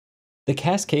The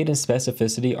cascade and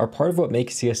specificity are part of what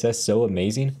makes CSS so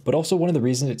amazing, but also one of the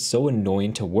reasons it's so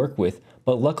annoying to work with.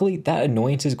 But luckily, that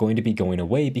annoyance is going to be going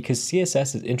away because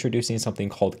CSS is introducing something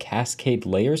called cascade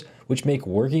layers, which make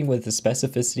working with the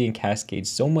specificity and cascade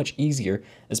so much easier,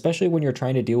 especially when you're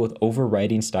trying to deal with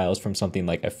overwriting styles from something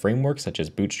like a framework such as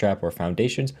Bootstrap or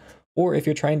Foundations, or if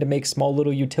you're trying to make small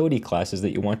little utility classes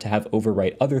that you want to have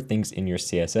overwrite other things in your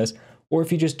CSS, or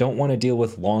if you just don't want to deal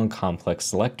with long, complex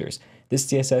selectors. This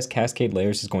CSS Cascade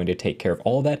Layers is going to take care of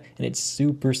all that, and it's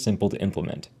super simple to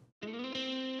implement.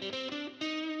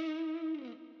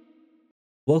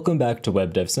 Welcome back to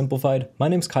Web Dev Simplified. My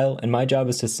name's Kyle, and my job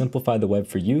is to simplify the web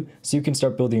for you so you can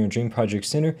start building your dream project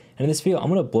sooner. And in this video, I'm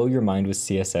going to blow your mind with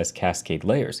CSS Cascade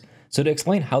Layers. So to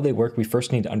explain how they work, we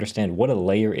first need to understand what a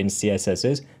layer in CSS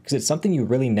is, because it's something you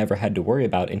really never had to worry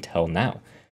about until now.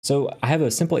 So I have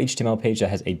a simple HTML page that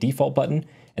has a default button,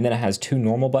 and then it has two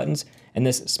normal buttons, and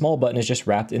this small button is just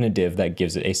wrapped in a div that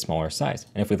gives it a smaller size.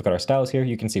 And if we look at our styles here,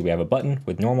 you can see we have a button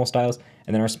with normal styles,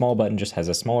 and then our small button just has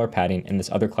a smaller padding in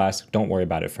this other class. Don't worry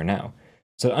about it for now.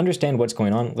 So to understand what's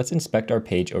going on, let's inspect our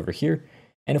page over here.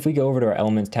 And if we go over to our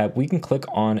Elements tab, we can click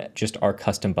on just our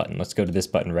custom button. Let's go to this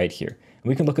button right here. And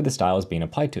we can look at the styles being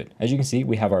applied to it. As you can see,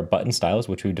 we have our button styles,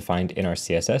 which we've defined in our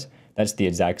CSS. That's the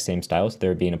exact same styles that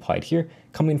are being applied here,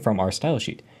 coming from our style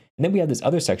sheet. And then we have this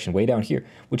other section way down here,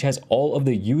 which has all of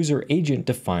the user agent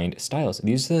defined styles.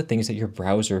 These are the things that your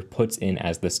browser puts in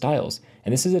as the styles.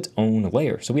 And this is its own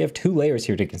layer. So we have two layers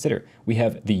here to consider. We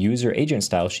have the user agent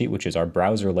style sheet, which is our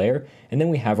browser layer. And then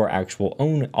we have our actual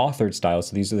own authored styles.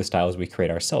 So these are the styles we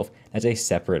create ourselves as a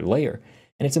separate layer.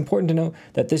 And it's important to know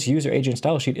that this user agent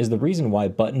style sheet is the reason why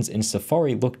buttons in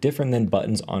Safari look different than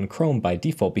buttons on Chrome by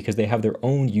default, because they have their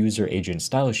own user agent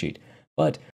style sheet.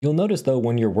 But you'll notice though,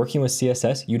 when you're working with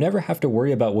CSS, you never have to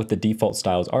worry about what the default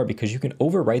styles are because you can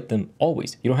overwrite them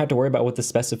always. You don't have to worry about what the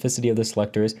specificity of the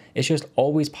selector is. It's just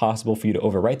always possible for you to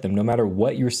overwrite them no matter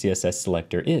what your CSS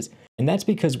selector is. And that's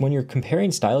because when you're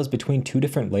comparing styles between two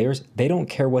different layers, they don't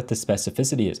care what the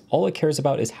specificity is. All it cares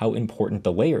about is how important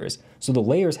the layer is. So the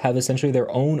layers have essentially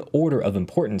their own order of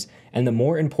importance, and the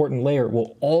more important layer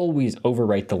will always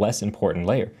overwrite the less important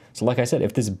layer. So like I said,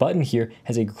 if this button here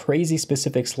has a crazy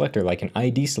specific selector like an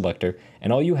ID selector,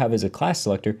 and all you have is a class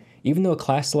selector, even though a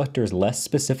class selector is less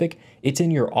specific, it's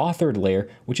in your authored layer,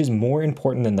 which is more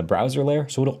important than the browser layer,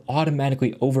 so it'll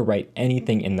automatically overwrite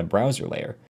anything in the browser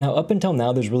layer. Now, up until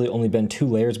now, there's really only been two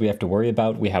layers we have to worry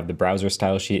about. We have the browser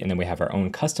style sheet, and then we have our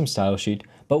own custom style sheet.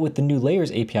 But with the new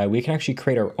layers API, we can actually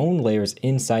create our own layers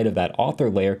inside of that author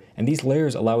layer. And these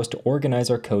layers allow us to organize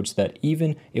our code so that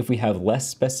even if we have less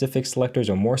specific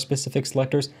selectors or more specific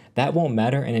selectors, that won't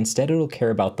matter. And instead, it'll care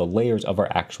about the layers of our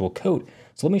actual code.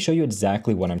 So let me show you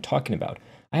exactly what I'm talking about.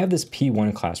 I have this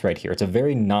P1 class right here. It's a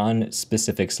very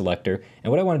non-specific selector. And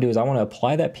what I want to do is I want to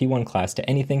apply that P1 class to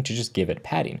anything to just give it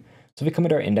padding. So if we come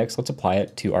into our index, let's apply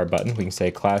it to our button. We can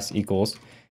say class equals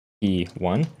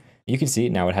P1. You can see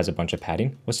now it has a bunch of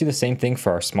padding. Let's do the same thing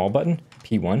for our small button,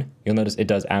 P1. You'll notice it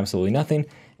does absolutely nothing.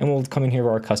 And we'll come in here to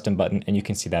our custom button, and you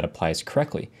can see that applies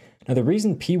correctly. Now the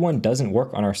reason P1 doesn't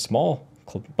work on our small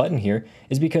button here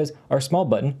is because our small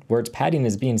button, where its padding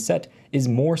is being set, is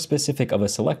more specific of a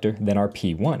selector than our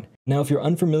P1. Now, if you're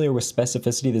unfamiliar with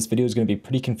specificity, this video is going to be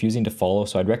pretty confusing to follow,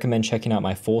 so I'd recommend checking out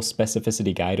my full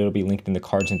specificity guide. It'll be linked in the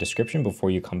cards and description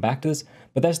before you come back to this.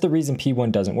 But that's the reason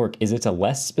P1 doesn't work, is it's a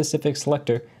less specific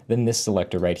selector than this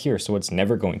selector right here, so it's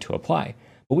never going to apply.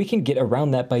 But we can get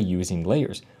around that by using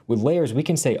layers. With layers, we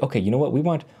can say, okay, you know what? We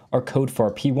want our code for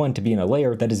our P1 to be in a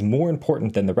layer that is more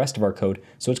important than the rest of our code,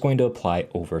 so it's going to apply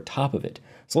over top of it.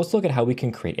 So let's look at how we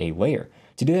can create a layer.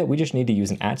 To do that, we just need to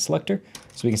use an @ selector.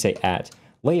 So we can say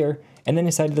 @layer, and then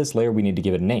inside of this layer, we need to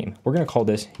give it a name. We're going to call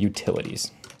this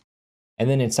utilities. And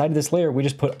then inside of this layer, we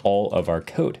just put all of our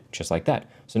code, just like that.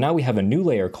 So now we have a new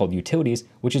layer called utilities,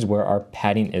 which is where our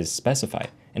padding is specified.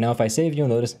 And now if I save, you'll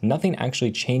notice nothing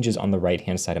actually changes on the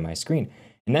right-hand side of my screen.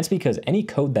 And that's because any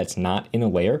code that's not in a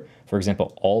layer, for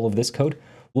example, all of this code,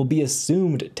 will be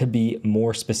assumed to be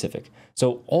more specific.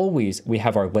 So always we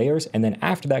have our layers, and then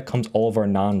after that comes all of our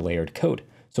non-layered code.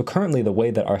 So currently the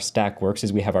way that our stack works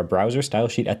is we have our browser style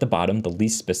sheet at the bottom, the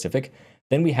least specific.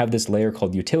 Then we have this layer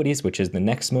called utilities, which is the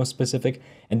next most specific.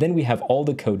 And then we have all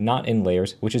the code not in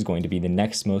layers, which is going to be the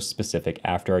next most specific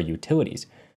after our utilities.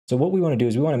 So what we want to do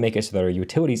is we want to make it so that our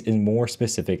utilities is more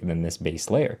specific than this base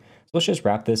layer. So let's just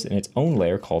wrap this in its own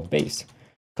layer called base.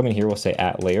 Come in here, we'll say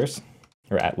 @layers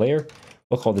or @layer.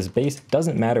 We'll call this base.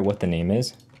 Doesn't matter what the name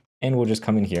is. And we'll just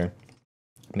come in here,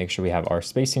 make sure we have our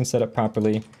spacing set up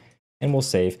properly, and we'll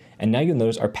save. And now you'll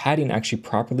notice our padding actually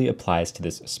properly applies to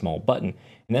this small button.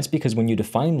 And that's because when you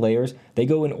define layers, they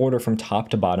go in order from top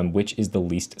to bottom, which is the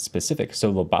least specific.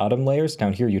 So the bottom layers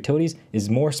down here, utilities, is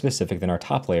more specific than our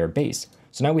top layer, base.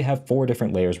 So now we have 4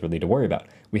 different layers really to worry about.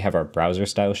 We have our browser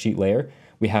style sheet layer,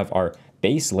 we have our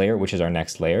base layer, which is our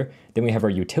next layer, then we have our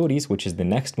utilities, which is the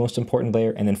next most important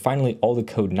layer, and then finally all the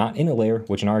code not in a layer,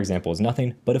 which in our example is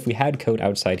nothing. But if we had code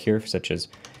outside here, such as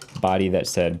body that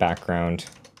said background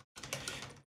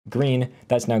green,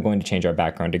 that's now going to change our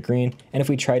background to green. And if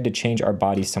we tried to change our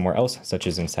body somewhere else, such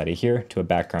as inside of here to a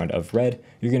background of red,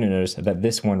 you're going to notice that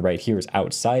this one right here is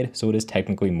outside, so it is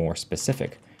technically more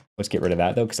specific. Let's get rid of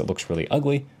that though, because it looks really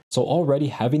ugly. So already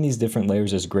having these different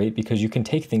layers is great because you can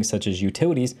take things such as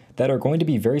utilities that are going to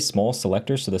be very small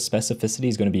selectors, so the specificity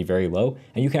is going to be very low,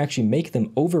 and you can actually make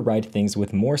them override things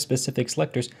with more specific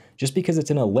selectors just because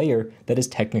it's in a layer that is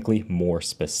technically more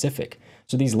specific.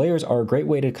 So these layers are a great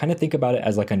way to kind of think about it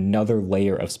as like another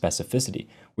layer of specificity,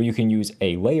 where you can use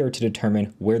a layer to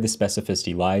determine where the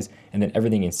specificity lies, and then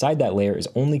everything inside that layer is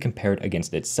only compared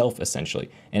against itself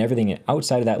essentially, and everything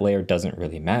outside of that layer doesn't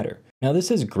really matter. Now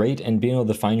this is great, and being able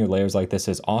to define your layers like this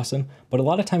is awesome, but a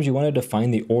lot of times you want to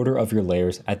define the order of your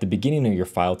layers at the beginning of your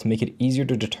file to make it easier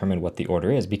to determine what the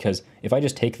order is, because if I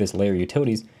just take this layer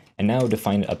utilities and now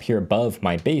define it up here above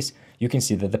my base, you can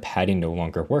see that the padding no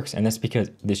longer works. And that's because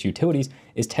this utilities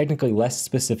is technically less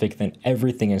specific than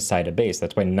everything inside a base.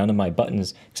 That's why none of my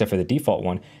buttons, except for the default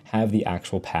one, have the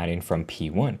actual padding from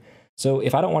P1. So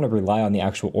if I don't want to rely on the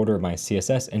actual order of my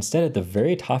CSS, instead at the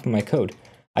very top of my code,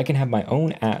 I can have my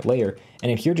own @ layer,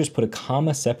 and in here just put a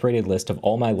comma separated list of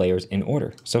all my layers in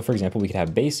order. So for example, we could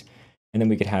have base, and then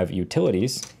we could have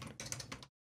utilities,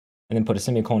 and then put a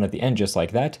semicolon at the end just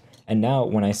like that. And now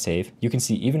when I save, you can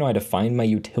see even though I defined my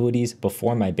utilities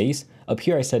before my base, up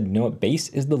here I said, no, base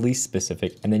is the least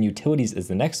specific, and then utilities is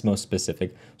the next most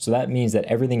specific. So that means that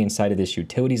everything inside of this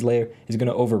utilities layer is going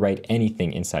to overwrite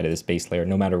anything inside of this base layer,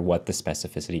 no matter what the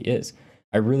specificity is.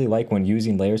 I really like when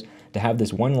using layers to have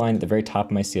this one line at the very top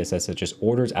of my CSS that just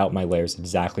orders out my layers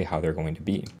exactly how they're going to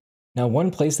be. Now,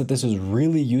 one place that this is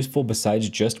really useful besides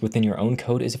just within your own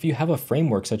code is if you have a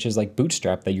framework such as like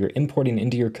Bootstrap that you're importing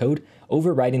into your code,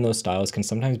 overriding those styles can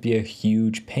sometimes be a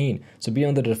huge pain. So being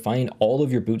able to define all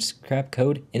of your Bootstrap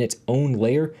code in its own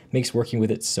layer makes working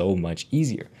with it so much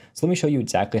easier. So let me show you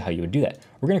exactly how you would do that.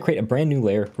 We're going to create a brand new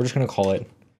layer. We're just going to call it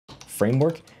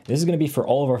framework. This is going to be for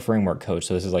all of our framework code.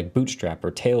 So this is like Bootstrap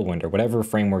or Tailwind or whatever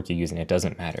framework you're using, it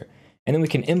doesn't matter. And then we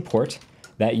can import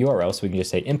that URL. So we can just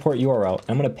say import URL, and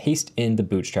I'm going to paste in the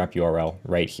Bootstrap URL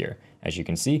right here, as you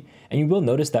can see. And you will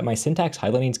notice that my syntax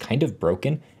highlighting is kind of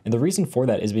broken. And the reason for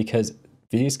that is because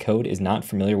VS Code is not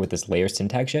familiar with this layer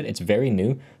syntax yet. It's very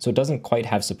new, so it doesn't quite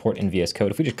have support in VS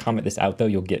Code. If we just comment this out though,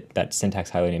 you'll get that syntax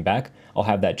highlighting back. I'll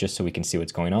have that just so we can see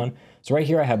what's going on. So right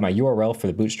here, I have my URL for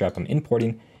the Bootstrap I'm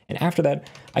importing. And after that,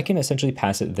 I can essentially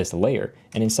pass it this layer.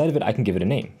 And inside of it, I can give it a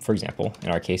name. For example, in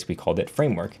our case, we called it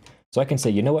framework. So I can say,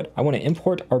 you know what, I want to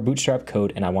import our Bootstrap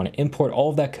code, and I want to import all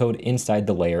of that code inside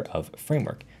the layer of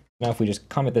framework. Now, if we just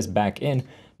comment this back in,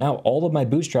 now all of my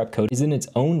Bootstrap code is in its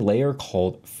own layer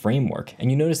called framework.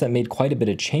 And you notice that made quite a bit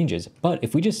of changes. But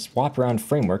if we just swap around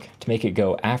framework to make it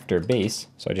go after base,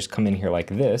 so I just come in here like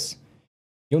this,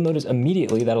 you'll notice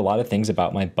immediately that a lot of things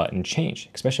about my button change,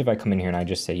 especially if I come in here and I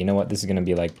just say, you know what, this is going to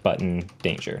be like button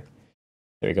danger.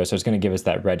 There we go. So it's going to give us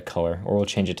that red color, or we'll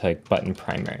change it to like button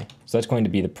primary. So that's going to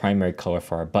be the primary color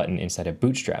for our button inside of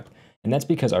Bootstrap. And that's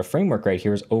because our framework right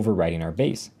here is overriding our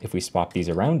base. If we swap these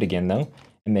around again though,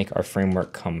 and make our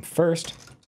framework come first,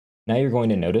 now you're going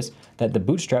to notice that the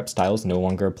Bootstrap styles no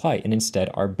longer apply, and instead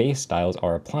our base styles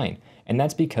are applying. And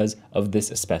that's because of this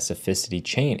specificity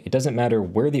chain. It doesn't matter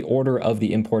where the order of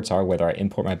the imports are, whether I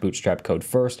import my Bootstrap code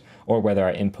first or whether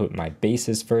I input my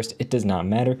bases first, it does not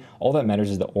matter. All that matters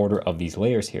is the order of these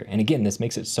layers here. And again, this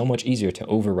makes it so much easier to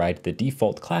override the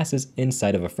default classes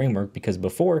inside of a framework, because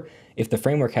before, if the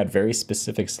framework had very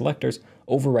specific selectors,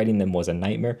 overriding them was a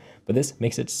nightmare, but this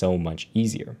makes it so much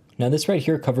easier. Now this right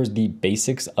here covers the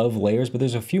basics of layers, but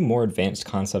there's a few more advanced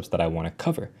concepts that I want to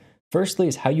cover. Firstly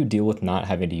is how you deal with not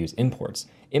having to use imports.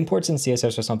 Imports in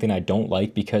CSS are something I don't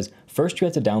like because first you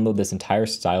have to download this entire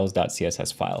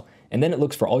styles.css file, and then it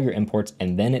looks for all your imports,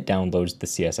 and then it downloads the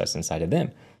CSS inside of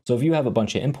them. So if you have a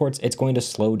bunch of imports, it's going to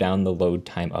slow down the load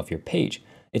time of your page.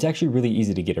 It's actually really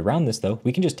easy to get around this though.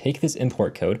 We can just take this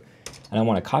import code, and I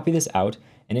want to copy this out,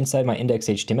 and inside my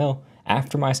index.html,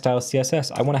 after my style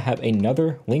CSS, I want to have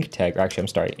another link tag, or actually, I'm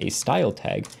sorry, a style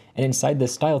tag. And inside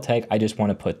this style tag, I just want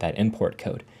to put that import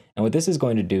code. And what this is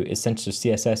going to do is since the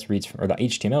CSS reads from, or the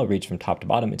HTML reads from top to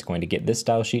bottom, it's going to get this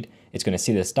style sheet, it's going to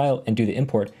see this style and do the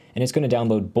import, and it's going to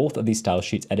download both of these style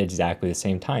sheets at exactly the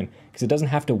same time, because it doesn't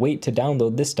have to wait to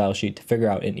download this style sheet to figure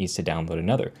out it needs to download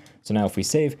another. So now if we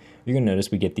save, you're going to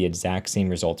notice we get the exact same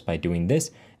results by doing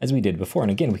this as we did before.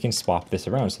 And again, we can swap this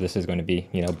around. So this is going to be,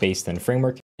 based on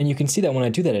framework. And you can see that when I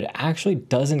do that, it actually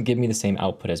doesn't give me the same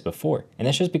output as before. And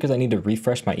that's just because I need to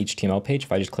refresh my HTML page.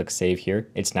 If I just click save here,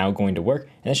 it's now going to work.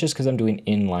 And that's just because I'm doing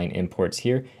inline imports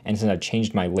here. And since I've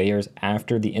changed my layers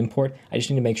after the import, I just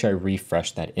need to make sure I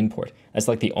refresh that import. That's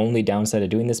like the only downside of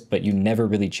doing this, but you never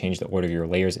really change the order of your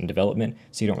layers in development.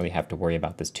 So you don't really have to worry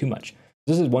about this too much.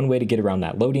 This is one way to get around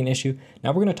that loading issue. Now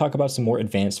we're going to talk about some more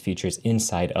advanced features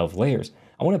inside of layers.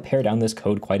 I want to pare down this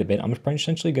code quite a bit. I'm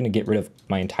essentially going to get rid of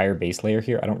my entire base layer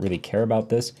here. I don't really care about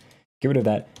this. Get rid of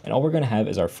that. And all we're going to have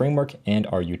is our framework and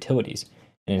our utilities.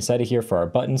 And inside of here for our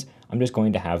buttons, I'm just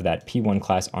going to have that P1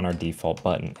 class on our default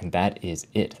button. And that is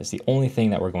it. That's the only thing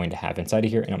that we're going to have inside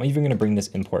of here. And I'm even going to bring this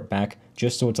import back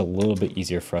just so it's a little bit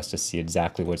easier for us to see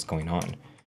exactly what's going on.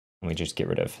 And we just get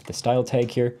rid of the style tag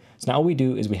here. So now all we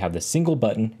do is we have the single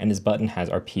button, and this button has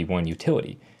our P1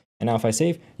 utility. And now if I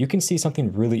save, you can see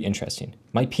something really interesting.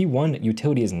 My P1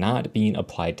 utility is not being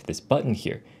applied to this button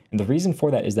here. And the reason for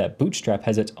that is that Bootstrap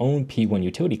has its own P1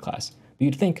 utility class. But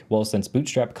you'd think, well, since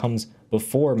Bootstrap comes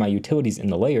before my utilities in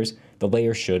the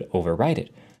layer should override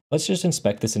it. Let's just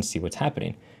inspect this and see what's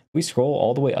happening. We scroll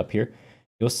all the way up here.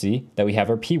 You'll see that we have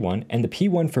our P1, and the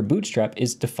P1 for Bootstrap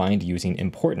is defined using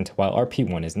important, while our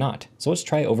P1 is not. So let's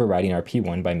try overriding our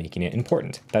P1 by making it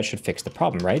important. That should fix the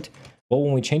problem, right? Well,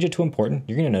 when we change it to important,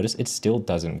 you're going to notice it still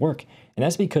doesn't work. And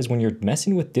that's because when you're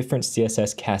messing with different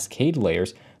CSS cascade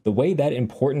layers, the way that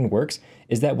important works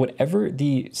is that whatever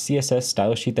the CSS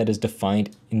style sheet that is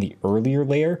defined in the earlier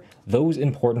layer, those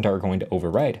important are going to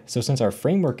override. So since our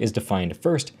framework is defined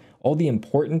first, all the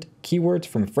important keywords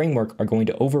from framework are going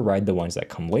to override the ones that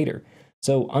come later.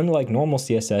 So unlike normal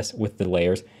CSS with the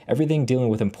layers, everything dealing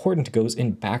with important goes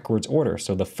in backwards order.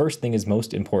 So the first thing is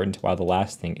most important while the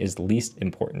last thing is least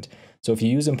important. So if you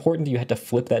use important, you have to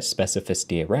flip that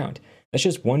specificity around. That's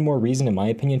just one more reason, in my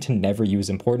opinion, to never use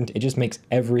important. It just makes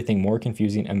everything more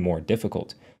confusing and more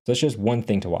difficult. So that's just one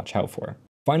thing to watch out for.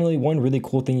 Finally, one really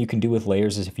cool thing you can do with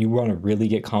layers is if you want to really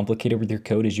get complicated with your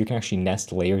code is you can actually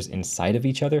nest layers inside of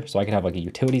each other. So I could have like a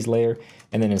utilities layer,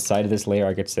 and then inside of this layer,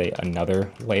 I could say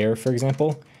another layer, for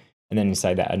example. And then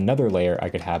inside that another layer, I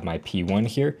could have my P1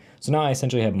 here. So now I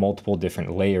essentially have multiple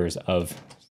different layers of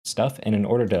stuff. And in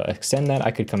order to extend that, I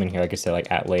could come in here, I could say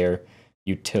like at layer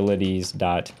utilities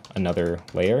dot another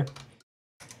layer.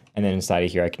 And then inside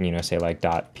of here, I can, say like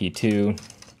dot P2,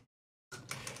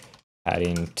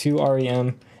 adding 2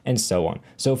 rem, and so on.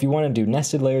 So if you want to do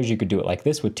nested layers, you could do it like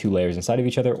this with 2 layers inside of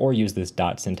each other, or use this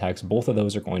dot syntax. Both of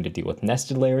those are going to deal with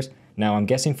nested layers. Now I'm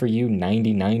guessing for you,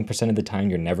 99% of the time,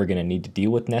 you're never going to need to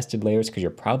deal with nested layers because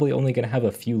you're probably only going to have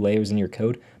a few layers in your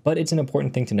code, but it's an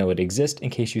important thing to know it exists in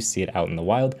case you see it out in the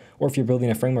wild, or if you're building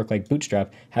a framework like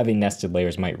Bootstrap, having nested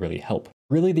layers might really help.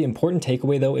 Really, the important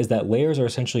takeaway though is that layers are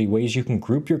essentially ways you can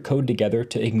group your code together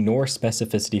to ignore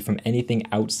specificity from anything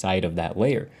outside of that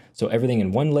layer. So everything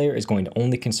in one layer is going to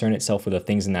only concern itself with the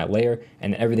things in that layer,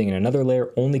 and everything in another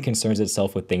layer only concerns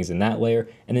itself with things in that layer,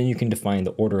 and then you can define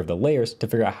the order of the layers to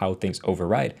figure out how things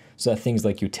override, so that things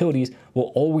like utilities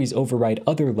will always override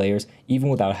other layers even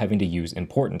without having to use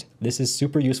important. This is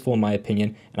super useful in my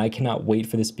opinion, and I cannot wait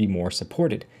for this to be more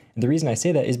supported. And the reason I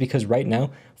say that is because right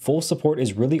now, full support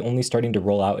is really only starting to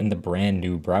roll out in the brand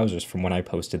new browsers from when I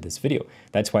posted this video.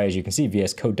 That's why, as you can see,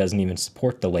 VS Code doesn't even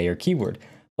support the layer keyword.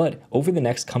 But over the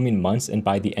next coming months, and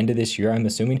by the end of this year, I'm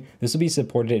assuming this will be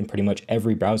supported in pretty much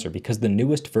every browser because the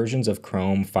newest versions of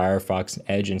Chrome, Firefox,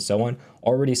 Edge, and so on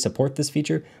already support this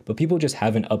feature, but people just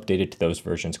haven't updated to those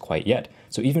versions quite yet.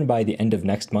 So even by the end of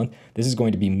next month, this is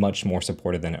going to be much more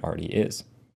supported than it already is.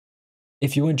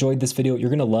 If you enjoyed this video,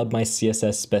 you're going to love my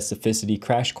CSS Specificity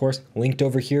crash course linked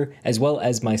over here, as well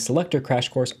as my selector crash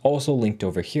course also linked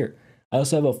over here. I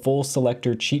also have a full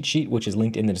selector cheat sheet, which is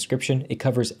linked in the description. It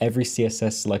covers every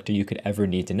CSS selector you could ever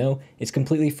need to know. It's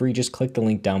completely free. Just click the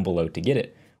link down below to get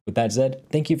it. With that said,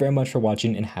 thank you very much for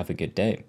watching and have a good day.